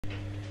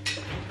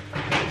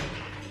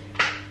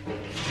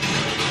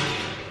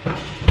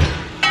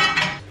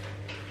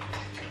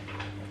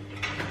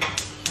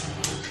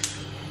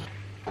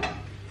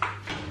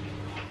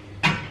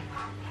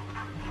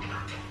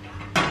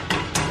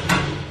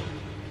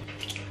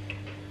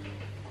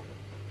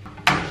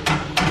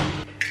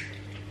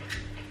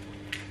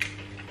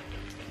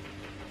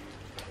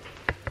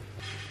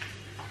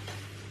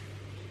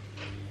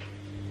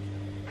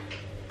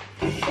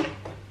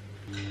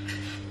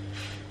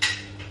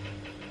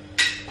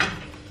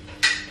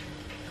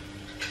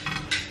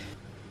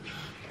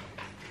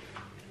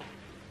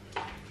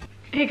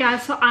Hey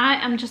guys, so I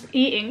am just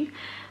eating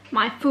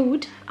my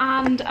food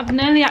and I've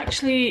nearly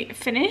actually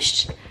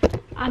finished,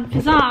 and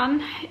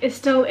Faizaan is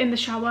still in the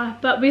shower,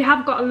 but we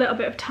have got a little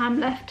bit of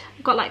time left.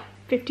 We've got like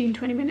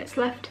 15-20 minutes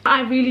left.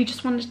 I really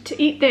just wanted to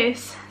eat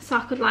this so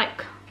I could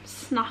like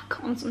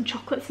snack on some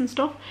chocolates and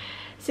stuff.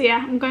 So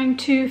yeah, I'm going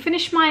to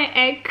finish my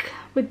egg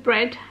with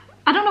bread.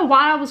 I don't know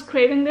why I was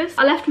craving this.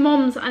 I left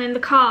mum's and in the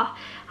car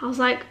I was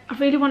like, I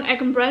really want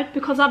egg and bread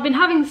because I've been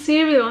having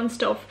cereal and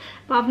stuff,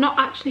 but I've not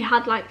actually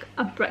had like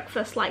a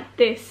breakfast like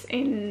this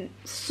in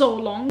so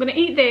long. I'm gonna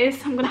eat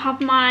this, I'm gonna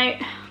have my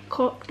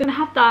cook, gonna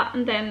have that,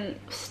 and then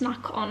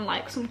snack on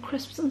like some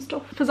crisps and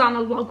stuff. Faizaan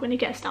will vlog when he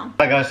gets down.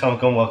 Hi guys,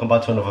 welcome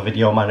back to another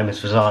video. My name is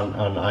Faizaan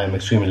and I am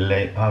extremely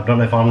late. I don't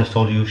know if Amna's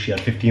told you, she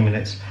had 15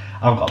 minutes.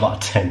 I've got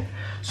about 10.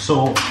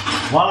 So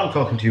while I'm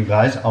talking to you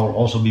guys, I will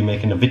also be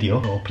making a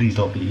video. So please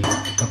don't be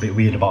a bit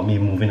weird about me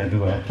moving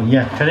everywhere. But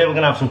yeah, today we're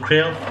gonna have some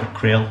crave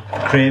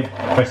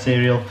fresh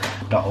cereal.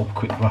 That up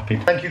quick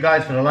rapid. Thank you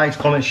guys for the likes,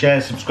 comments,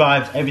 shares,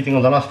 subscribes, everything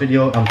on the last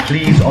video. And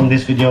please on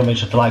this video make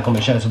sure to like,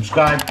 comment, share, and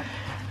subscribe.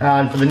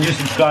 And for the new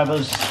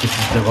subscribers, this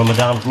is the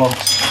Ramadan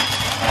vlogs.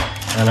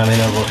 And I'm in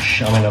a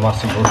rush, I'm in a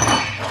massive rush.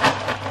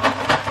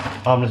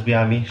 Amna's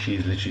behind me,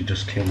 she's literally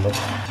just cleaned up.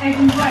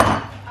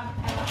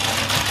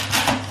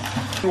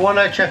 If you want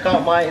to check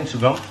out my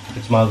Instagram,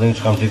 it's my other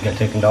Instagram did get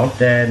taken down,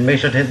 then make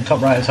sure to hit the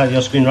top right hand side of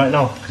your screen right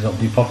now, because it'll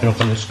be popping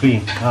up on the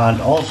screen. And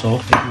also,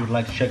 if you would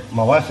like to check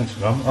my wife's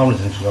Instagram, Amna's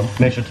Instagram,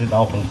 make sure to hit that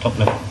up on the top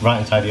left right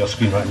hand side of your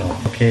screen right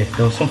now. Okay,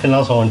 there was something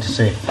else I wanted to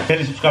say.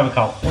 Daily subscriber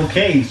count.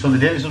 Okay, so the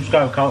daily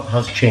subscriber count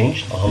has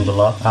changed,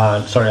 alhamdulillah.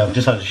 And sorry, I've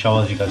just had a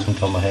shower, as you guys can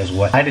tell my hair's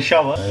wet. I had a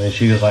shower, and then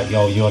she was like,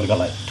 yo, you only got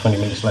like 20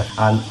 minutes left.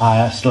 And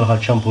I still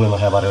had shampoo in my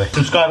hair, by the way.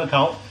 Subscriber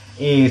count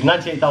is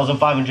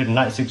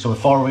 98,596, so we're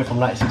 4 away from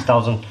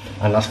 96,000,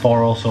 and that's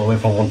 4 also away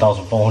from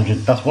 1,400.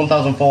 That's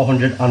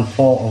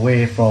 1,404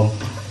 away from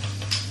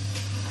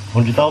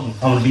 100,000. I'm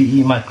gonna be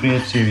eating my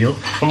crave cereal.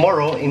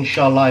 Tomorrow,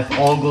 inshallah, if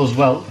all goes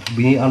well,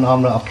 me and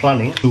Amna are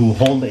planning to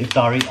hold the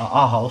iftari at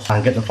our house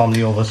and get the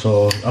family over,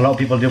 so a lot of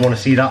people did want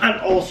to see that. And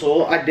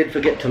also, I did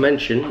forget to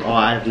mention, or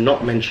I have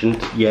not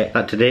mentioned yet,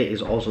 that today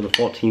is also the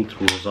 14th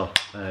Rosa.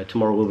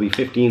 Tomorrow will be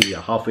 15, we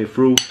are halfway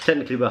through.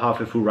 Technically we're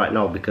halfway through right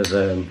now because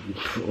us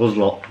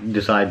lot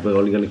decide we're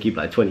only going to keep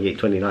like 28,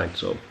 29.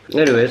 So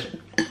anyways,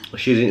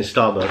 she's eating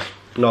Starburst,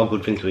 not a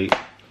good thing to eat.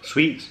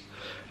 Sweets,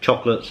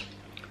 chocolates,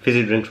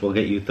 fizzy drinks will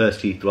get you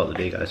thirsty throughout the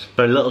day, guys.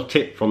 So a little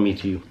tip from me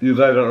to you. You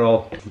guys don't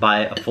know,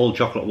 buy a full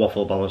chocolate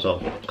waffle by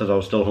myself because I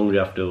was still hungry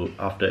after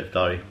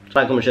iftari.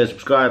 Like, comment, share,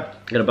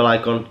 subscribe, get a bell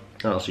icon,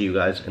 and I'll see you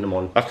guys in the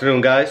morning.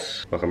 Afternoon,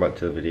 guys. Welcome back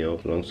to the video.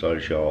 Long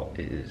story short,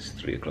 it is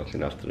 3 o'clock in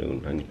the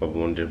afternoon, and you're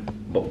probably wondering,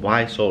 but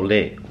why so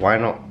late? Why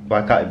not?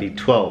 Why can't it be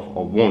 12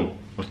 or 1?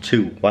 Or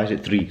 2, why is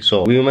it 3?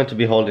 So we were meant to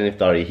be holding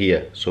iftari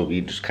here, so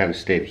we just kind of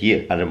stayed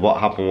here. And then what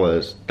happened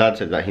was, Dad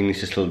said that he needs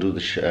to still do the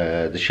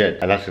shed,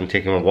 and that's gonna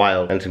take him a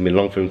while, and it's gonna be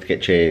long for him to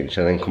get changed,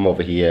 and then come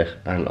over here.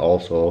 And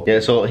also, yeah,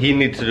 so he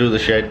needs to do the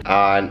shed,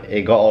 and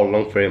it got all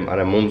long for him. And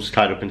then Mum's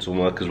tied up in some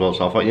work as well,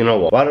 so I thought, you know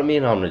what, why don't me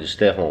and Amna just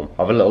stay home,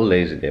 have a little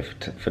lazy day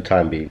for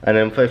time being, and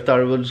then for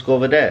iftari we'll just go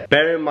over there.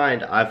 Bear in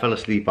mind, I fell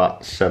asleep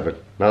at 7.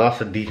 Now that's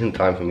a decent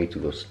time for me to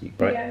go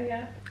sleep, right?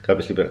 Yeah. I'll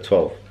be sleeping at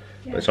 12.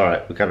 Yeah. But it's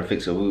alright, we kind of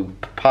fix it, we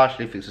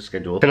partially fix the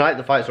schedule. Tonight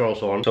the fights are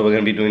also on, so we're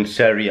going to be doing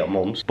seri at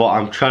Mum's. But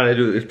I'm trying to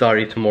do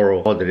iftari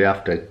tomorrow or the day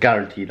after,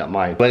 guaranteed at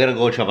mine. We're going to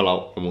go travel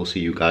out and we'll see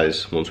you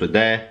guys once we're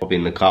there. We'll be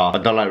in the car. I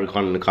don't like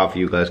recording in the car for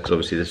you guys because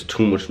obviously there's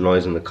too much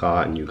noise in the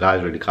car and you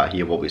guys really can't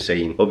hear what we're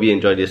saying. Hope you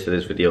enjoyed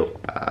yesterday's video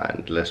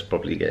and let's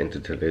probably get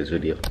into today's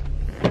video.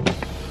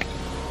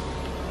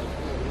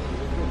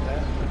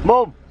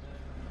 Mum!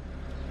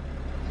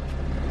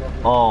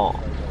 Oh.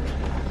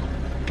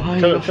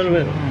 Tell him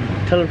in.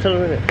 Tell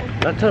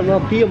him now,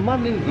 be a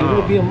man, you're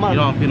gonna be a man. You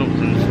know, I've been up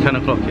since 10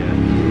 o'clock,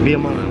 yeah? Be a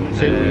man,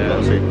 say what you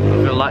gotta say. I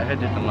feel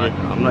lightheaded and like,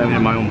 I'm not even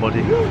in my own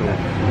body.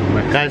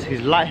 Guys,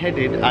 he's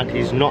lightheaded and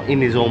he's not in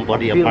his own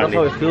body apparently.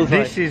 That's how it feels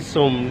this is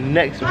some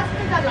next...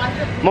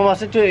 Mom, I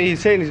said to him,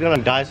 he's saying he's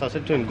gonna die, so I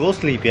said to him, go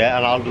sleep, yeah,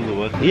 and I'll do the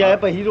work. Yeah,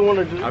 but he don't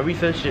wanna do it. I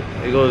researched it,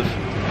 it goes,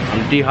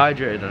 I'm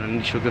dehydrated and I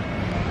need sugar.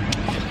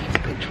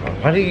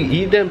 Why do you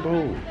eat them,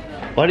 bro?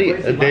 Why do you...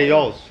 They're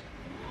yours?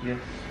 Yes.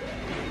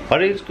 Why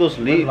don't you just go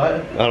sleep? I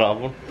don't have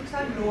one.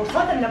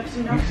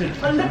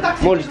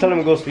 Mom, just tell him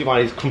to go sleep,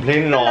 man. He's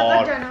complaining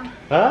hard.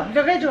 Huh?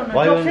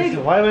 Why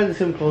wearing the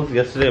same clothes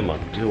yesterday, man?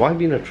 Why are you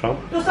being a tramp?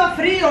 I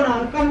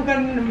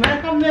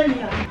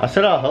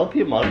said I'll help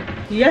you, man.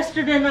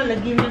 Yesterday, I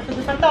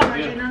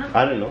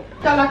don't know.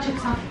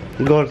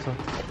 Go on, son.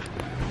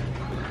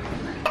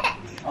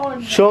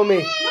 Show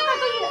me.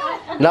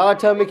 Now I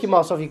tell Mickey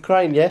Mouse off, you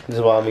crying, yeah? This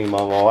is what I mean,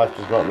 man. My wife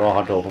does not know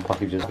how to open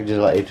packages. Packages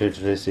like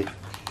A3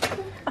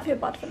 I feel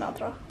bad for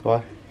Nadra.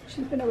 Why?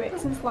 She's been awake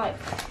since like...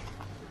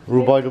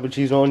 Rhubarb, double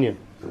cheese, and onion.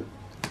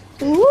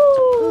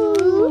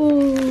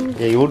 Ooh.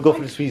 Yeah, you would go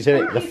for the sweets,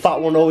 innit? The fat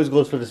one always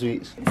goes for the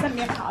sweets. He sent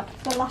me a card.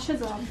 The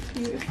lashes are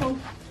beautiful.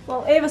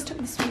 Well, Ava's took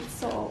the sweets,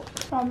 so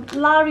from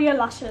Laria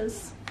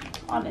Lashes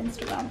on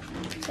Instagram.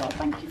 So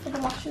thank you for the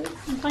lashes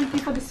and thank you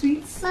for the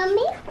sweets.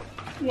 Mummy?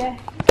 Yeah.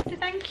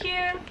 Thank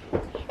you.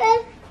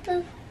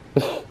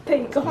 There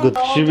you go. Good.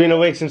 She's been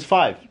awake since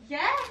 5?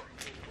 Yeah.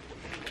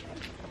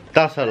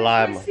 That's a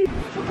lie, man.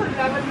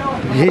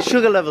 His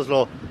sugar level's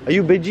low. Are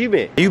you busy,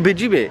 mate? Are you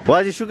busy, mate? Why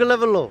is your sugar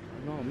level low?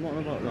 No, I'm not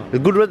about that.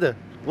 It's good weather.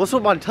 What's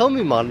up, man? Tell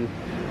me, man.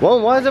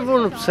 Why is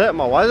everyone upset,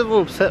 man? Why is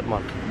everyone upset,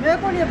 man?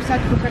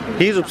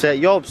 He's upset,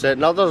 you're upset,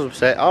 Nada's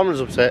upset, Amna's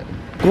upset.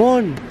 Go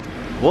on.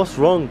 What's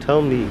wrong?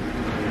 Tell me.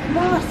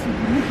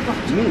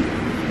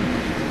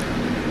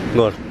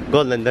 Go on. Go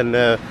on then.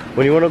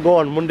 When you want to go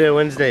on Monday or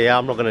Wednesday, yeah,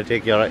 I'm not going to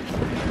take you, alright?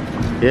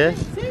 Yeah?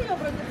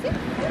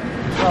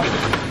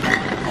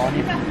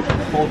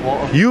 Cold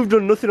water. You've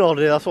done nothing all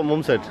day, that's what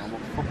Mum said.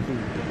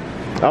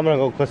 I'm going to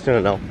go question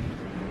it now.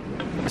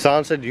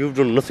 San said you've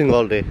done nothing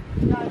all day.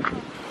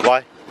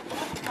 Why?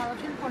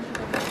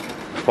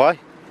 Why?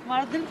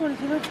 Why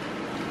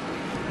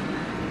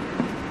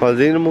is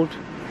he in the mood?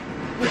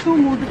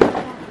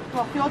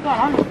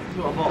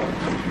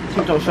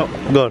 Shop.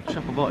 Go on.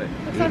 Shop about it.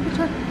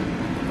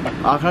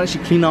 I can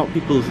actually clean out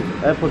people's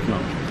AirPods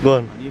now. Go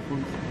on. And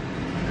earphones.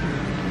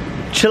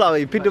 Chill out,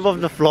 you picked him off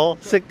the floor.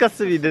 Sick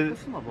custody, did it?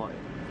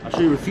 I'll show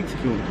you receipts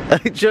if you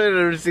want. Show you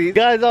the receipt.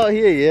 Guys out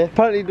here, yeah,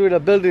 apparently doing a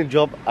building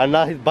job and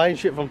now he's buying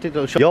shit from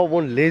TikTok shop. You're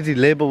one lazy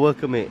labour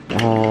worker, mate.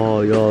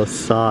 Oh, you're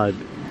sad.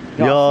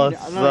 You're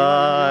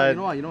sad.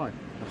 You know why?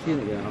 I've seen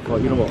it, yeah. I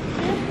thought, you know what?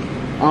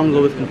 I'm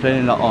always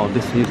complaining that, oh,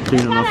 this needs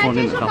cleaning on my phone,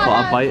 and I thought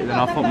I'd buy it, then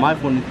I thought my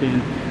phone is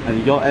cleaning,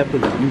 and your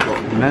AirPods, you got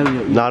smelling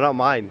your ears. Nah, not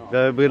mine.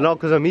 But not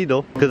because of me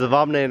though, because of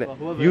Amna in it.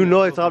 You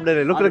know it's Amna in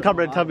it. Look at the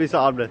camera and tell me it's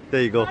not Amna.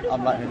 There you go.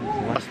 I'm like him.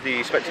 That's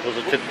the spectacles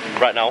up to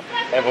right now.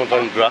 Everyone's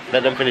on graph.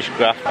 Let them finish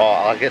graph. Or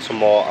I'll get some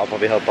more. I'll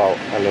probably help out,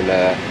 and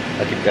then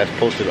I'll keep you guys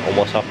posted on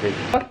what's happening.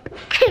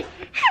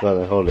 Well,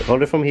 then hold it.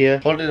 Hold it from here.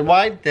 Hold it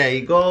wide. There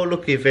you go.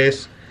 Look at your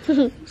face.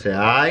 Say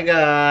hi,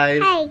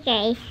 guys. Hi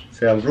guys.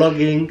 Say I'm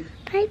vlogging.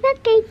 Hi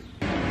guys.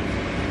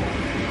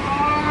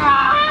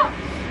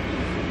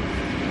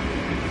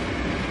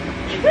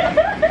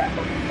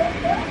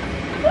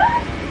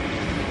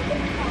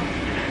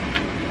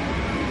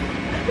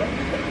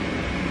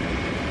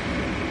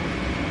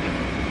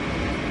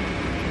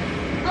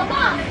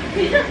 Mama,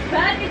 he just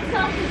burned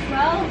himself as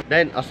well.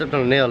 Then I stepped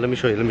on a nail. Let me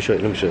show you. Let me show you.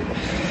 Let me show you.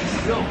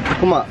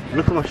 Come on.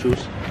 Look at my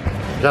shoes.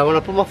 Now when I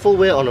put my full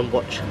weight on them,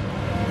 watch.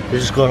 They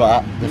just go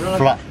like that. They're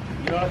flat.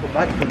 You don't have a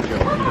bike puncher. You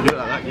can do it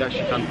like that, you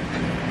actually can.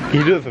 Can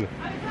you do it for me? I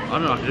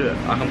don't know how to do it.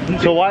 I can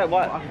pump So it.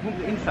 why? I can pump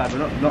the inside, but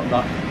not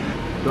that.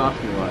 Don't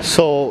ask me why.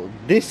 So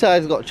this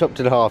side's got chopped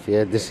in half,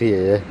 yeah, this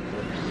here, yeah.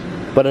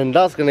 But then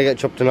that's gonna get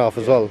chopped in half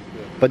as well.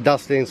 But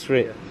that's staying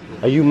straight.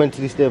 Are you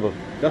mentally stable?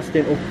 That's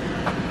staying up.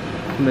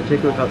 From the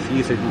takeaway can't see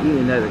you, so if you eat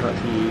in there, they can't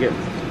see you, you get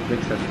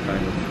mixed up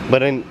kind of. But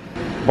then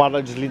why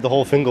not just leave the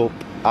whole thing up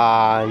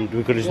and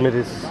we could have just made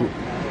this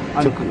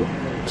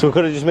so we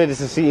could have just made this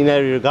a seating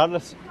area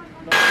regardless.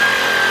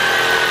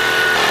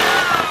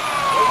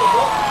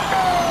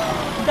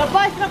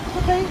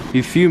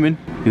 He's fuming.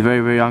 He's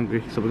very, very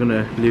angry, so we're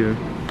gonna leave him.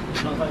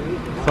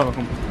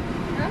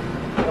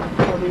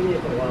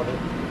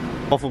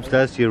 Off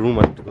upstairs to your room,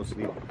 I need to go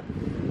sleep.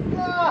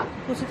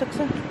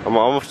 I'm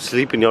off to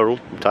sleep in your room.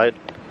 I'm tired.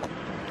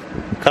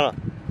 Can I?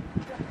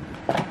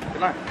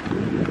 Good night.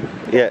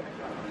 Yeah.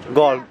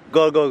 Go on.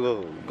 Go.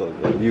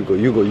 You go.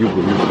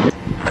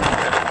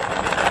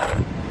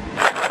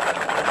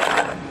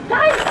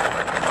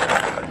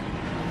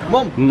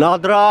 Mom!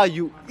 Nadra,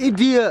 you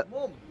idiot!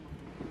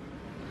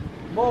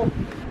 Mom!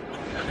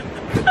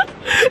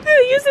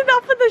 You're using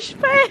that for the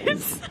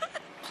space.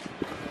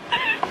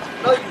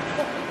 No, you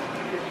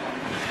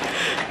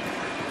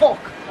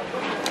fuck!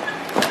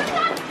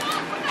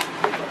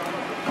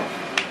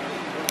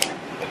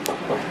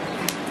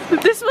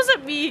 This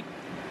wasn't me.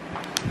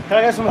 Can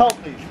I get some help,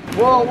 please?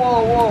 Whoa!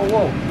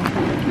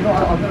 You know,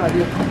 I've got an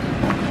idea.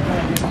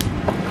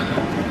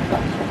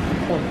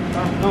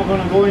 I'm not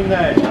gonna go in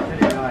there.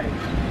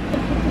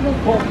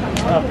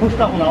 Push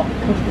that one out.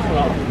 Push this one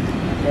out.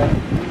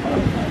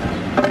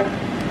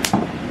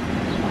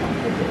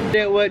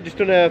 Day at work, just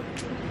done a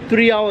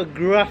 3-hour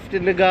graft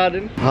in the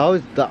garden. How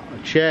is that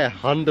chair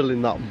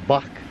handling that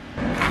back?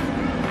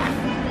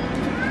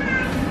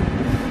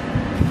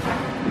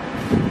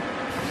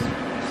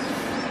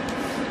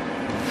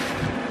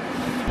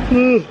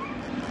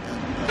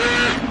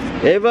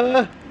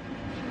 Eva,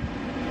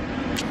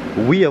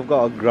 we have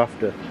got a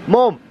grafter.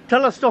 Mom,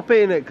 tell her stop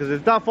eating it, because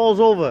if that falls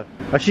over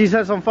and she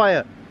sets on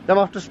fire, then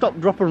I have to stop,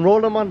 drop and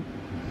roll her, man.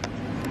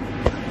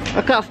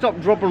 I can't stop,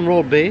 drop and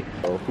roll, babe.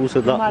 Oh, who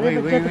said that? Wait,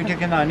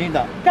 taking that, I need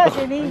that.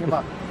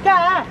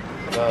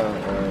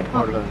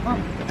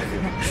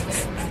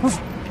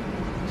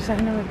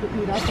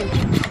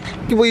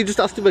 Well, you just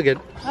asked him again.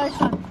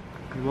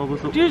 You know,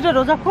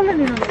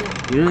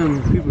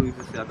 people used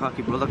to say I can't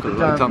keep brother because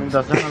of exams.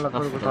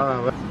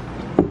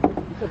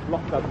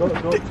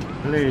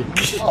 Please,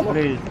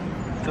 please.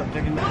 Stop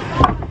taking that.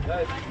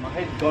 Guys, my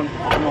head's gone. I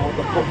don't know what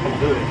the fuck I'm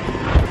doing.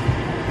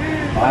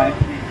 Bye.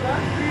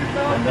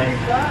 And then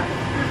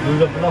do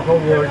the block of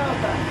wood.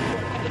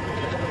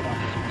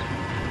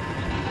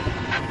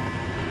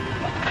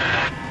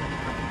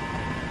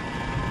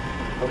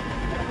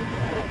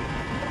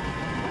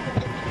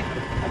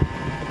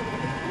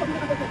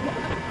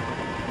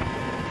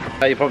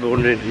 You're probably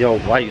wondering, yo,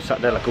 why you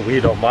sat there like a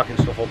weirdo marking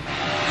stuff up.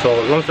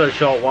 So long story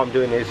short, what I'm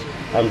doing is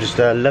I'm just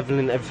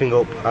leveling everything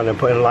up and then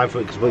putting a line for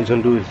it, because what he's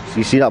going to do is,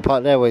 you see that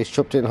part there where he's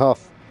chopped it in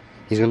half?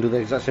 He's going to do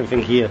the exact same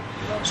thing here.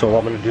 So what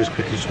I'm going to do is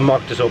quickly just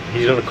mark this up,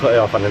 he's going to cut it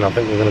off, and then I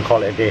think we're going to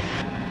call it a day.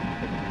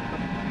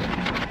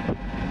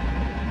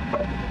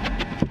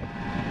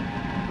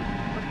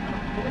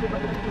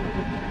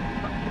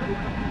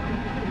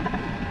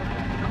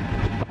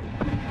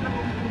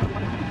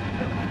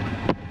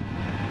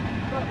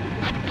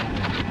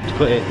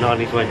 Cut it, now I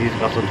need to wear these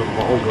glasses on top of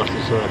my old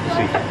glasses so I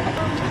can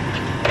see.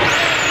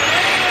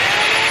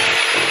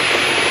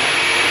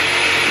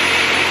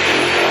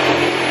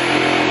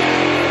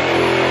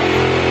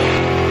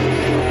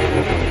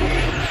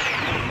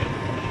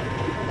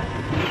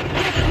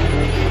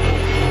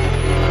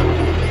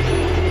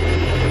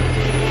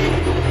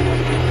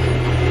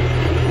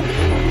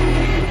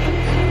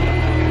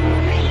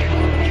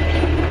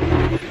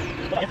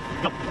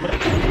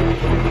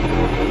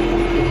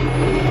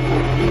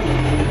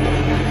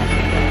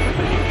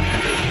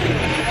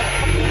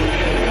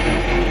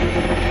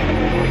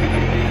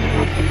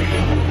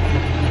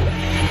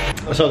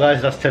 So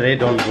guys, that's today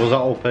done. Those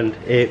are opened,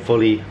 ate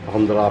fully,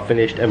 alhamdulillah,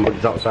 finished.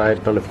 Everybody's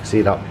outside, don't know if you can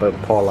see that, but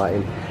poor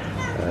lighting.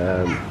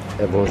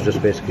 Everyone's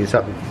just basically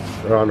sat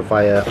around the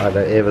fire.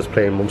 Either Ava's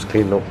playing, Mum's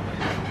cleaning up.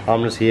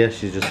 Amna's here,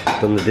 she's just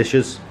done the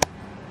dishes.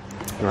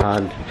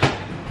 And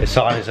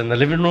Faizaan is in the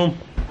living room.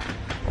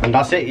 And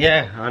that's it,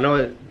 yeah. I know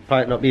it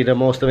might not be the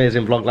most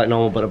amazing vlog like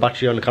normal, but the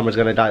battery on the camera is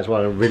going to die as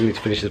well. I really need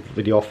to finish this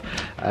video off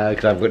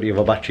because I've got the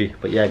other battery.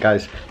 But yeah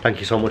guys,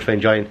 thank you so much for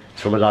enjoying.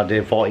 It's Ramadan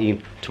day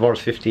 14,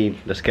 tomorrow's 15.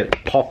 Let's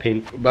get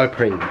popping by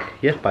praying.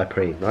 Yeah, by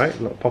praying, right?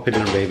 Not popping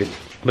and raving.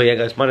 But yeah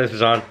guys, my name is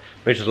Faizaan.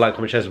 Make sure to like,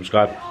 comment, share,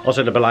 subscribe.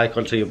 Also hit the bell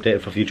icon so you're updated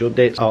for future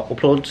updates or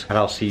uploads. And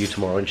I'll see you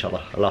tomorrow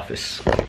inshallah. Allah Hafiz.